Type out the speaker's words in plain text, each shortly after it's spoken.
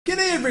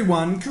G'day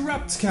everyone,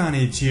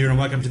 CorruptCarnage here and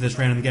welcome to this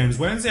Random Games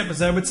Wednesday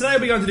episode. But today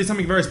we're going to do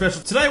something very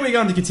special. Today we're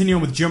going to continue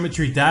on with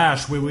Geometry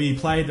Dash, where we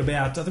played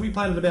about, I think we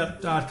played it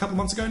about a couple of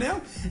months ago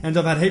now. And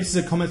I've had heaps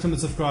of comments from the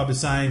subscribers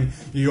saying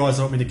you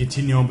guys want me to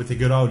continue on with the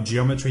good old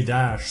Geometry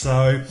Dash.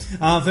 So,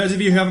 for those of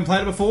you who haven't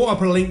played it before, I'll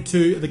put a link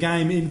to the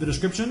game in the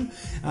description,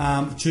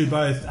 to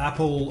both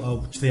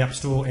Apple, to the App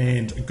Store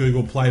and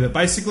Google Play. But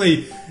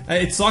basically,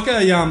 it's like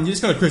a, you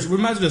just got to cruise. We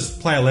might as well just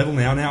play a level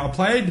now. Now, I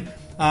played...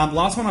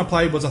 last one I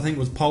played was, I think,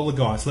 was Polar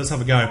Guy, so let's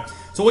have a go.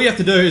 So all you have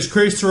to do is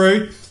cruise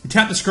through, you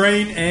tap the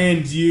screen,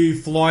 and you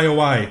fly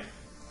away.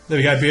 There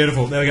we go,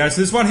 beautiful. There we go.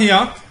 So this one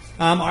here,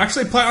 I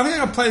actually played, I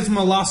think I played this from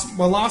my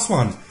last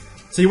one.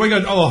 So you want to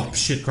go, oh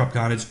shit,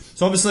 CorruptCarnage.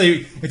 So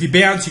obviously, if you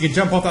bounce, you can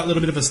jump off that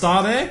little bit of a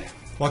star there,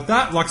 like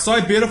that, like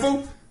so,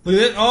 beautiful. Look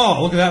at it, oh,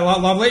 look at that,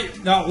 lovely.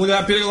 No, look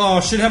at that, beautiful,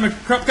 oh shit, having a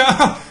crop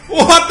car.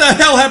 What the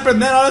hell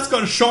happened there? I just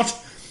got shot.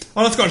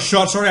 I just got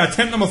shot, sorry,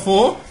 attempt number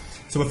 4.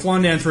 So we're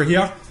flying down through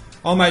here.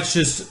 Oh mate's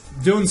just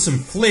doing some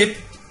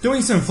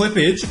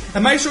flippage,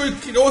 and make sure you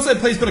can also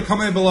please put a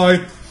comment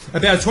below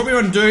about what we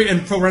want to do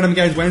and for Random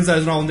Games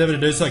Wednesdays, and I'll endeavour to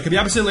do so. It could be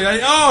absolutely,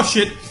 oh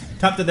shit,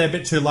 tapped it there a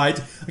bit too late.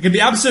 It can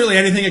be absolutely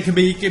anything. It can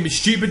be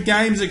stupid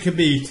games. It could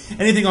be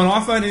anything on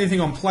iPhone,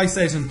 anything on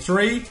PlayStation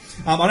 3.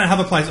 I don't have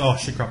a oh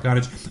shit,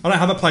 CorruptCarnage. I don't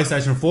have a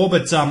PlayStation 4,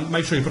 but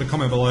make sure you put a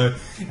comment below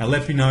and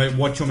let me know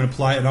what you want me to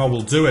play, and I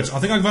will do it. I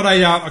think I've got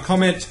a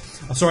comment.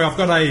 Sorry, I've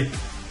got a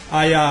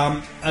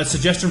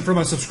suggestion from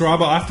a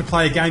subscriber. I have to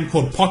play a game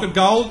called Pocket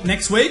Gold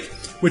next week,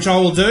 which I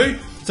will do.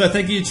 So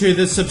thank you to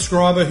this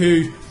subscriber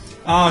who...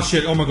 oh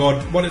shit, oh my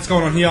god, what is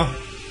going on here?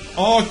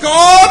 Oh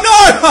god,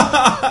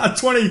 no!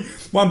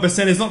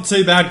 21% is not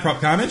too bad,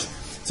 CorruptCarnage.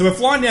 So we're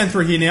flying down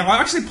through here now. I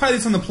actually played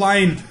this on the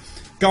plane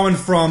going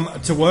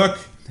to work,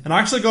 and I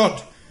actually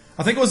got...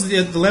 I think it was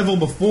the level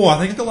before. I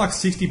think it got like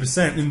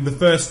 60% in the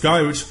first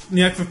go, which, you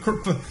know, for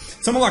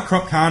someone like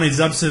CorruptCarnage is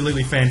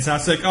absolutely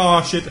fantastic.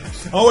 Oh shit,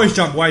 I always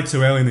jump way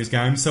too early in these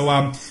games. So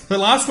but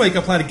last week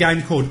I played a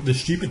game called The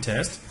Stupid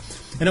Test,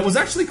 and it was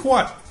actually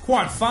quite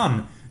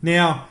fun.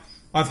 Now,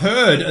 I've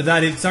heard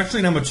that it's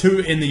actually number 2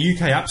 in the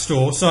UK App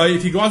Store, so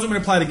if you guys want me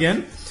to play it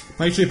again,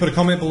 make sure you put a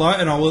comment below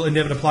and I will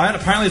endeavour to play it.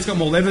 Apparently it's got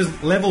more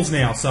levels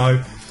now, so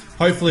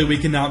hopefully we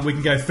can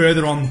go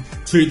further on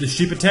to The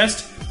Stupid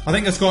Test. I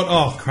think it's got,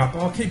 oh crap,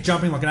 I keep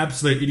jumping like an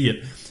absolute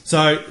idiot.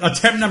 So,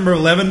 attempt number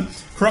 11,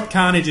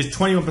 CorruptCarnage is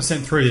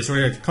 21% through this. So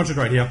we're going to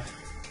concentrate here.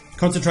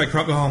 Concentrate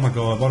oh my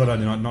god, why did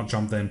I not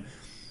jump then?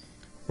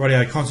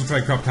 Rightio,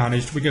 concentrate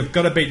CorruptCarnage. We've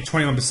got to beat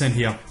 21%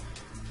 here.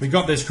 We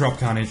got this,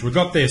 CorruptCarnage. We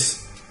got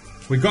this.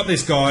 We got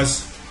this,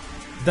 guys.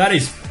 That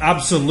is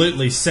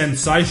absolutely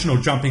sensational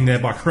jumping there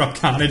by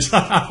CorruptCarnage.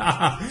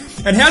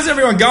 And how's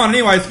everyone going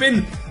anyway? It's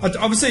been,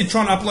 obviously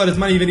trying to upload as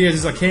many videos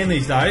as I can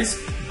these days.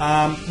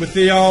 With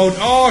the old,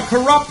 oh,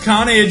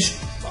 CorruptCarnage.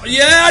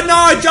 Yeah, no,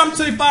 I jumped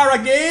too far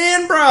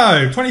again,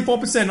 bro.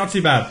 24%, not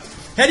too bad.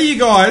 How do you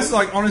guys,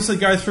 like, honestly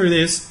go through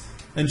this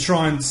and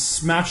try and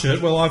smash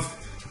it? Well,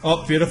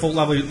 oh, beautiful,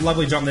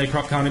 lovely jump there,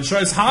 CorruptCarnage. So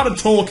it's hard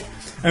to talk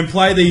and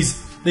play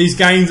these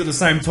games at the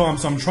same time,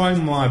 so I'm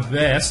trying my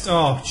best.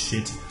 Oh,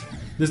 shit.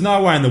 There's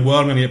no way in the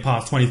world I'm going to get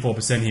past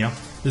 24% here.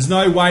 There's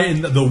no way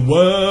in the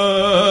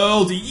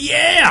world.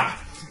 Yeah!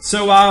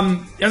 So,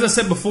 as I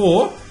said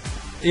before,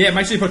 yeah,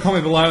 make sure you put a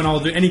comment below and I'll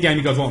do any game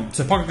you guys want.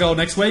 So, Pocket Gold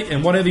next week,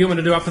 and whatever you want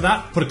me to do after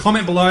that, put a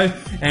comment below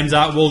and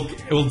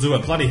we'll do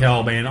it. Bloody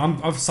hell, man.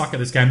 I've sucked at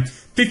this game.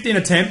 15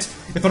 attempt.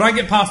 If I don't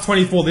get past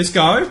 24 this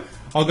go,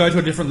 I'll go to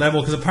a different level,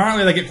 because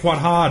apparently they get quite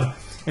hard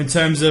in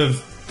terms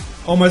of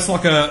almost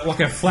like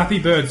a Flappy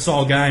Bird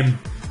style game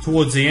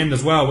towards the end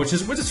as well, which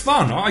is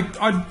fun.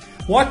 I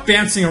like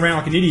bouncing around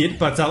like an idiot,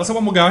 but let's have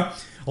one more go. I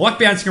like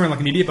bouncing around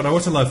like an idiot, but I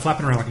also love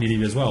flapping around like an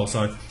idiot as well.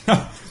 So,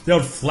 the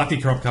old flappy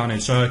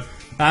CorruptCarnage. So,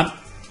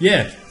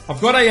 yeah,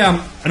 I've got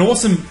an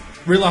awesome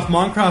real-life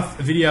Minecraft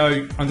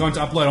video I'm going to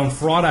upload on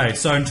Friday,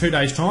 so in 2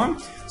 days' time.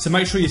 So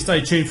make sure you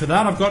stay tuned for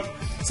that. I've got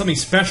something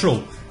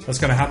special that's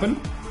going to happen.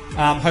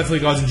 Hopefully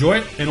you guys enjoy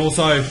it, and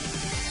also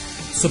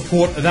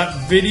support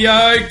that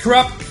video.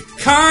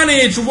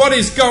 CorruptCarnage, what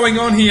is going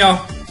on here?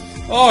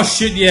 Oh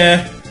shit,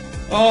 yeah.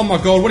 Oh my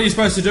god, what are you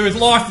supposed to do with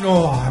life?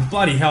 Oh,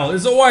 bloody hell.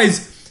 There's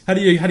always... How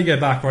do you go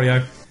back,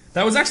 rightio?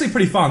 That was actually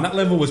pretty fun. That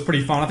level was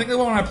pretty fun. I think the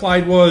one I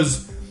played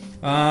was...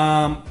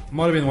 might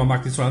have been the one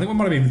back this one. I think it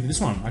might have been this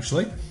one,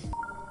 actually.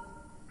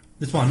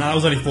 This one. No, that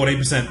was only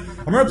 14%.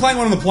 I remember playing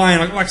one on the plane,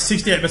 like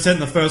 68% in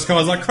the first go. I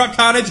was like,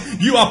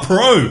 CorruptCarnage, you are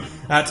pro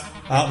at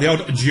the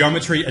old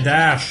Geometry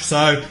Dash.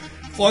 So,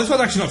 well, this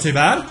one's actually not too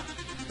bad.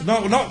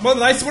 What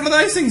do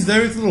those things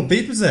do with the little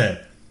beepers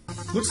there?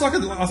 Looks like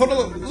I thought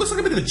it looks like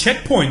a bit of a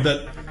checkpoint,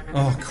 but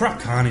oh,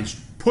 CorruptCarnage,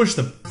 push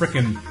the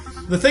frickin'.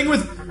 The thing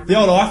with the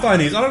old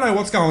iPhone is I don't know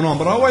what's going on,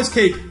 but I always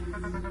keep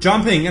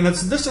jumping, and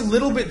it's just a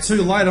little bit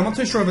too late. I'm not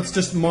too sure if it's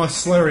just my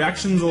slow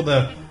reactions or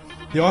the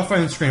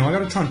iPhone screen. I got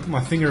to try and put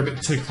my finger a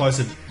bit too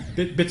closer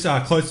to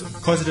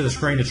the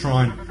screen to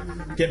try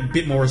and get a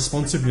bit more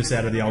responsiveness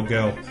out of the old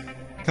girl.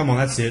 Come on,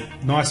 that's it.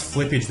 Nice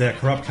flippage there,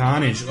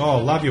 CorruptCarnage.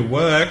 Oh, love your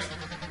work.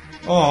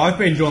 Oh, I've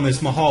been doing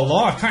this my whole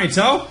life, can't you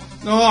tell?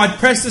 Oh, I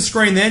pressed the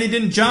screen then. He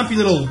didn't jump, you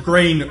little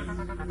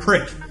green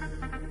prick.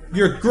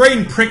 You're a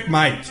green prick,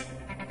 mate.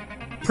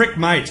 Prick,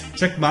 mate.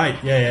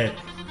 Checkmate. Yeah.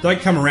 Don't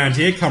come around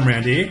here. Come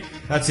around here.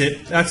 That's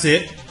it. That's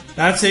it.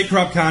 That's it,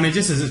 CorruptCarnage.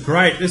 This is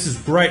great. This is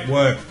great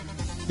work.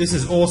 This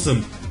is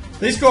awesome.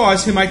 These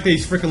guys who make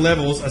these freaking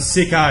levels are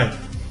sick, eh?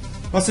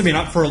 Must have been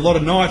up for a lot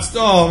of nights.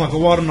 Oh my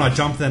god, why didn't I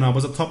jump then? I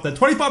was up top there.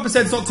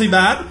 25% is not too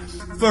bad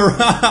for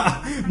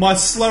my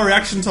slow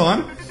reaction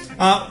time.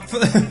 I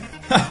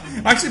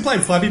actually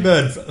played Flappy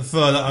Bird for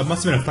I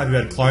must have been a Flappy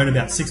Bird clone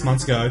about 6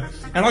 months ago,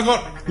 and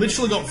I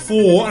literally got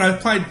 4, and I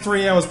played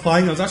 3 hours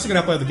playing. I was actually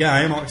going to upload the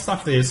game. I'm like,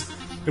 stuff this.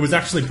 It was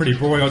actually pretty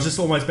boring. I was just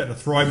almost about to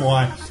throw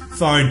my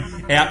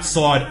phone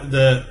outside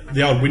the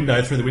old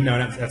window, through the window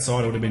and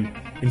outside. It would have been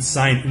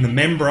insane in the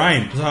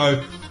membrane.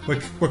 So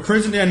we're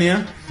cruising down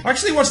now. I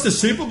actually watched the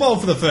Super Bowl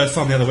for the first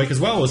time the other week as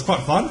well. It was quite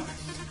fun.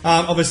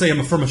 Obviously,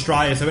 I'm from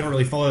Australia, so I don't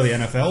really follow the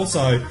NFL.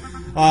 So,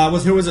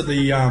 who was it?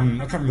 I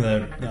can't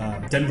remember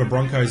the Denver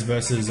Broncos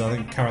versus I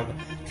think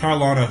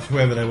Carolina,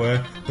 whoever they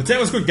were. But that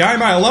was a good game,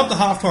 mate. I love the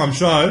halftime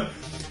show.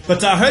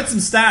 But I heard some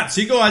stats.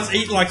 You guys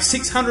eat like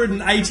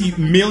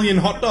 680 million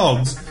hot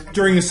dogs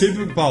during the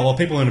Super Bowl. Or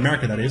people in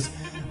America, that is.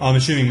 I'm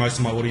assuming most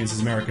of my audience is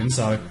American,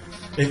 so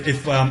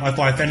if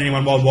I offend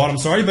anyone worldwide, I'm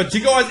sorry. But you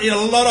guys eat a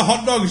lot of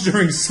hot dogs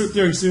during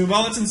Super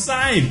Bowl. That's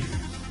insane.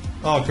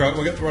 Oh, great.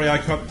 We're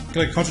going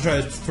to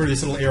concentrate through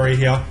this little area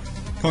here.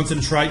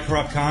 Concentrate,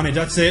 CorruptCarnage.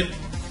 That's it.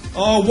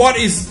 Oh, what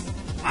is...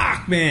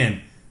 Fuck,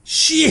 man.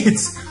 Shit.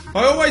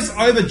 I always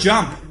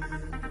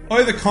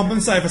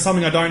overcompensate for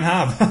something I don't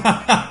have.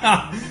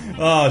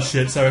 Oh,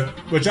 shit. So,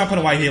 we're jumping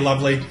away here,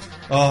 lovely.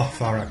 Oh,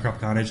 far out,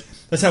 CorruptCarnage.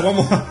 Let's have one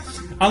more.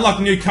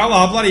 Unlock new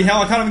colour. Bloody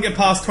hell, I can't even get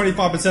past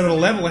 25% of the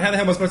level. How the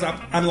hell am I supposed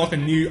to unlock a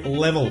new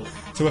level?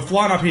 So, we're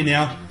flying up here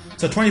now.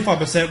 So,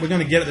 25%. We're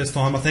going to get it this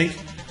time, I think.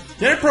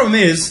 The only problem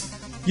is,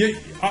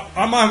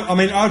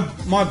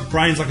 my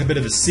brain's like a bit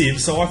of a sieve,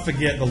 so I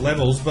forget the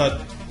levels,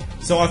 but...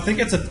 So, I think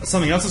it's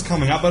something else is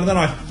coming up, but then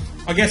I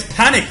guess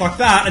panic like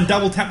that and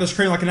double tap the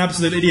screen like an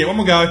absolute idiot. One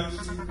more go.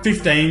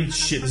 15.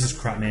 Shit, this is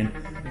crap, man.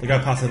 They go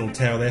past that little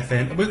tower there,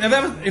 fan.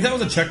 If that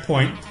was a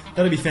checkpoint,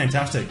 that'd be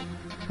fantastic.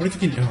 What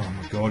if you can... Oh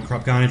my god,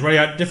 CorruptCarnage.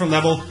 Right, different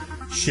level.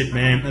 Shit,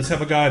 man. Let's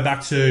have a go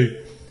back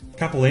to...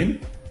 Couple in.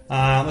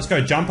 Let's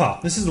go jumper.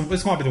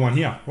 This might be the one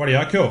here.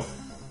 Rightio, cool.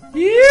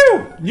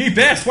 Ew! New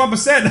best,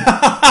 1%.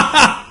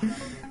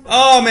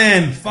 Oh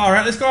man, far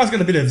out. This guy's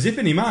got a bit of zip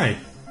in him, eh?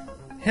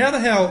 How the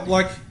hell,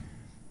 like...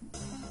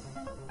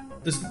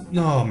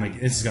 No, man,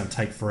 this is going to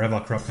take forever,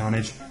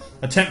 CorruptCarnage.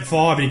 Attempt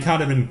 5, and you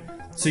can't even...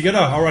 So you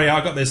gotta... Alright,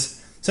 I got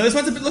this. So this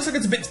one's a bit... Looks like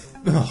it's a bit...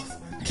 Oh,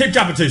 keep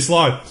jumping too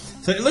slow.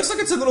 So it looks like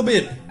it's a little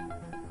bit...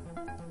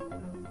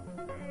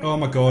 Oh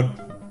my god.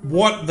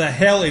 What the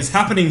hell is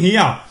happening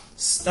here?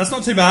 That's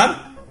not too bad.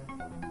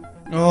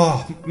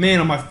 Oh,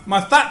 man,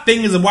 my fat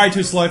fingers are way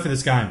too slow for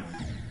this game.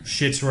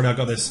 Shit, right, I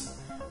got this.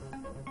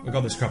 I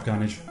got this,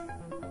 CorruptCarnage.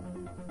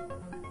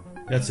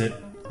 That's it.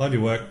 Love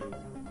your work.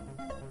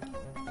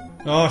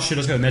 Oh shit, I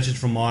just got a message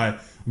from my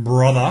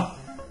brother.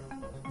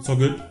 It's all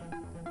good.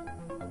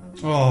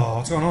 Oh,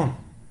 what's going on?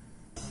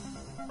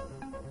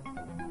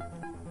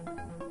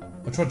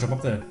 I'll try to jump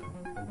up there.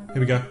 Here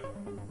we go.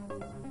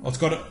 Oh, it's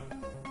got it.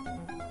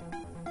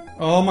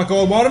 Oh my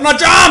god, why didn't I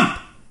jump?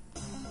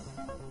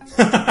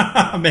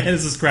 Man,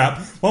 this is crap.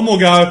 One more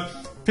go.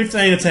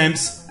 15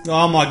 attempts.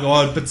 Oh my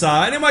god. But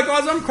anyway,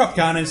 guys, I'm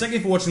CorruptCarnage. Thank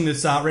you for watching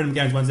this Random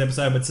Games Wednesday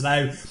episode. But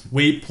today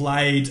we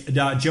played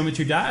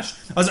Geometry Dash.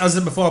 As I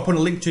said before, I'll put a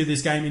link to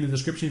this game in the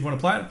description if you want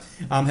to play it.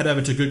 Head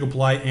over to Google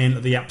Play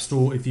and the App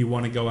Store if you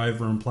want to go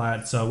over and play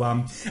it. So,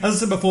 as I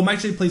said before, make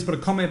sure you please put a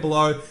comment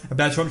below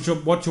about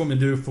what you want me to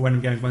do for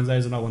Random Games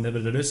Wednesdays, and I will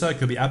endeavour to do so. It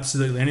could be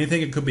absolutely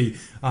anything. It could be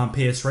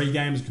PS3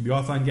 games, it could be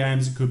iPhone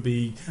games, it could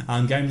be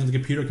games on the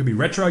computer, it could be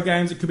retro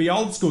games, it could be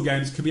old school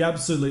games, it could be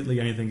absolutely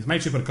anything. So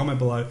make sure you put a comment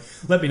below.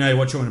 Let me know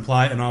what you want to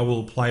play, and I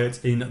will play it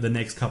in the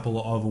next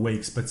couple of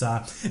weeks. But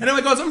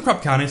anyway, guys, I'm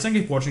CorruptCarnage. Thank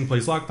you for watching.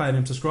 Please like, favorite,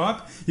 and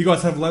subscribe. You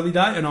guys have a lovely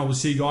day, and I will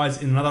see you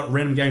guys in another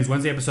Random Games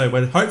Wednesday episode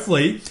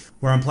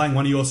where I'm playing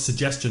one of your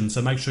suggestions.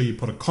 So make sure you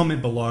put a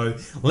comment below.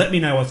 Let me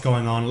know what's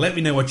going on. Let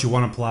me know what you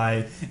want to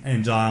play,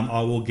 and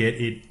I will get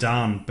it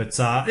done. But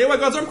anyway,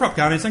 guys, I'm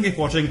CorruptCarnage. Thank you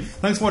for watching.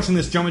 Thanks for watching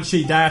this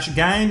Geometry Dash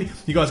game.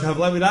 You guys have a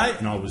lovely day,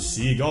 and I will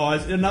see you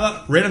guys in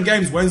another Random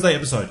Games Wednesday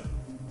episode.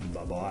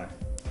 Bye-bye.